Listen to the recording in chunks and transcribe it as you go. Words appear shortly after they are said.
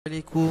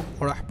আলাইকুম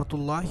ওয়া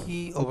রাহমাতুল্লাহি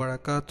ওয়া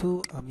বারাকাতুহু।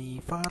 আমি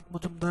ফাহাদ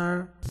মজুমদার।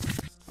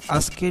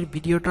 আজকের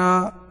ভিডিওটা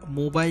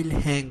মোবাইল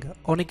হ্যাং।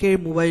 অনেকের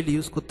মোবাইল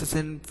ইউজ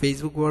করতেছেন,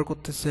 ফেসবুক ব্যবহার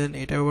করতেছেন,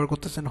 এটা ব্যবহার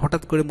করতেছেন,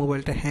 হঠাৎ করে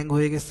মোবাইলটা হ্যাং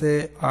হয়ে গেছে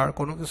আর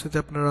কোনো কিছুতে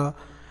আপনারা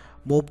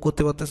মুভ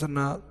করতে পারতেছেন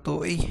না। তো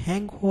এই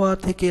হ্যাং হওয়া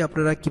থেকে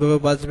আপনারা কিভাবে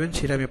বাঁচবেন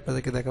সেটা আমি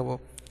আপনাদেরকে দেখাবো।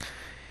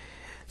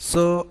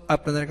 সো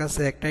আপনাদের কাছে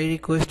একটাই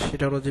রিকোয়েস্ট,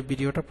 সেটা হলো যে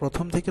ভিডিওটা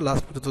প্রথম থেকে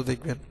লাস্ট পর্যন্ত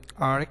দেখবেন।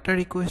 আর একটা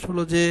রিকোয়েস্ট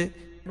হলো যে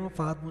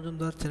ফাহাদ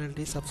মজুমদার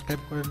চ্যানেলটি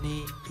সাবস্ক্রাইব করেননি,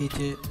 এই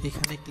যে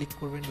এখানে ক্লিক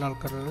করবেন, লাল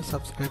কালারে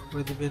সাবস্ক্রাইব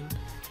করে দিবেন।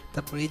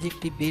 তারপর এই যে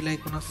একটি বেল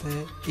আইকন আছে,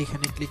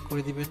 এখানে ক্লিক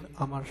করে দিবেন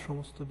আমার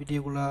সমস্ত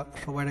ভিডিওগুলো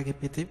সবার আগে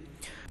পেতে।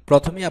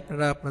 প্রথমে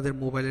আপনারা আপনাদের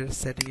মোবাইলের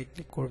সেটিংয়ে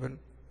ক্লিক করবেন।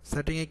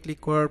 সেটিংয়ে ক্লিক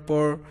করার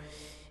পর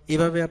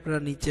এভাবে আপনারা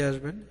নিচে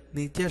আসবেন।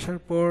 নিচে আসার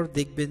পর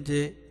দেখবেন যে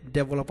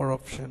ডেভেলপার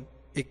অপশন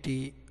একটি,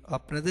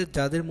 আপনাদের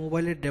যাদের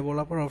মোবাইলের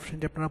ডেভেলপার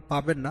অপশনটি আপনারা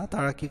পাবেন না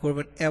তারা কি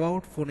করবেন,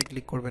 অ্যাবাউট ফোনে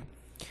ক্লিক করবেন।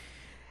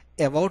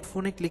 অ্যাবাউট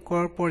ফোনে ক্লিক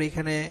করার পর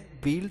এখানে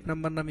বিল্ড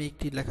নাম্বার নামে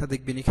একটি লেখা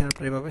দেখবেন, এখানে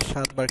আপনারা এভাবে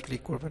 7 বার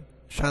ক্লিক করবেন।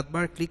 7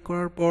 বার ক্লিক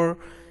করার পর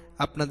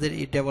আপনাদের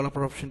এই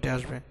ডেভেলপার অপশনটি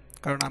আসবে।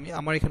 কারণ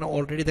আমার এখানে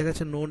অলরেডি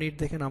দেখাচ্ছে নো নিড,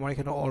 দেখেন আমার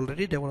এখানে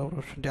অলরেডি ডেভেলপার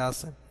অপশনটি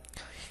আছে।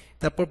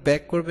 তারপর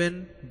ব্যাক করবেন,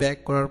 ব্যাক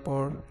করার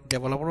পর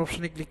ডেভেলপার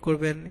অপশনে ক্লিক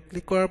করবেন।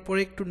 ক্লিক করার পর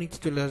একটু নিচে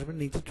চলে আসবেন,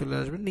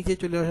 নিচে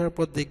চলে আসার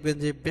পর দেখবেন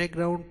যে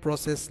ব্যাকগ্রাউন্ড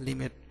প্রসেস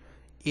লিমিট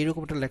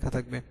এরকম একটা লেখা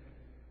থাকবে,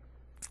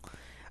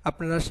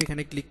 আপনারা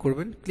সেখানে ক্লিক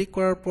করবেন। ক্লিক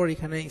করার পর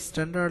এখানে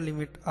স্ট্যান্ডার্ড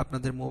লিমিট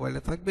আপনাদের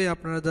মোবাইলে থাকবে।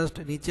 আপনারা জাস্ট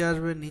নিচে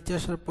আসবেন, নিচে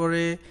আসার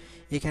পরে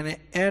এখানে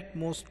অ্যাড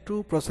মোস্ট টু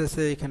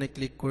প্রসেসে এখানে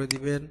ক্লিক করে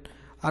দিবেন।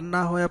 আর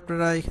না হয়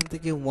আপনারা এখান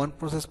থেকে ওয়ান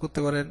প্রসেস করতে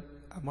পারেন।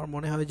 আমার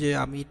মনে হয় যে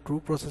আমি ট্রু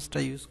প্রসেসটা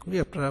ইউজ করি,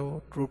 আপনারাও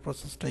ট্রু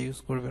প্রসেসটা ইউজ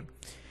করবেন।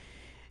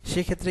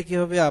 সেক্ষেত্রে কী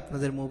হবে,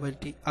 আপনাদের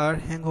মোবাইলটি আর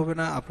হ্যাং হবে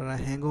না, আপনারা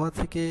হ্যাং হওয়া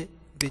থেকে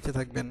বেঁচে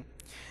থাকবেন।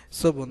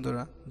 সো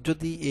বন্ধুরা,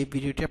 যদি এই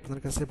ভিডিওটি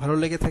আপনাদের কাছে ভালো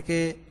লেগে থাকে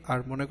আর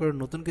মনে করেন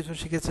নতুন কিছু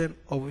শিখেছেন,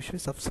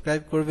 অবশ্যই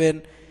সাবস্ক্রাইব করবেন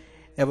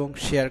এবং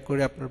শেয়ার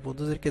করে আপনার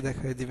বন্ধুদেরকে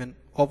দেখাই দিবেন।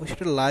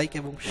 অবশ্যই লাইক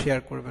এবং শেয়ার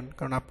করবেন,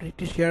 কারণ আপনি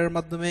একটি শেয়ারের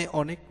মাধ্যমে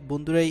অনেক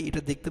বন্ধুরাই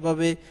এটা দেখতে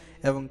পাবে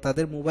এবং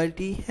তাদের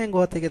মোবাইলটি হ্যাং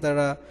হওয়া থেকে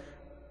তারা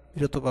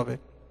বিরত পাবে।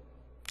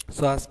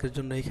 সো আজকের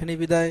জন্য এখানেই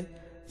বিদায়।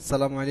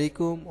 আসসালামু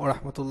আলাইকুম ওয়া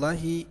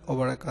রাহমাতুল্লাহি ওয়া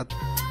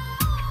বারাকাতুহু।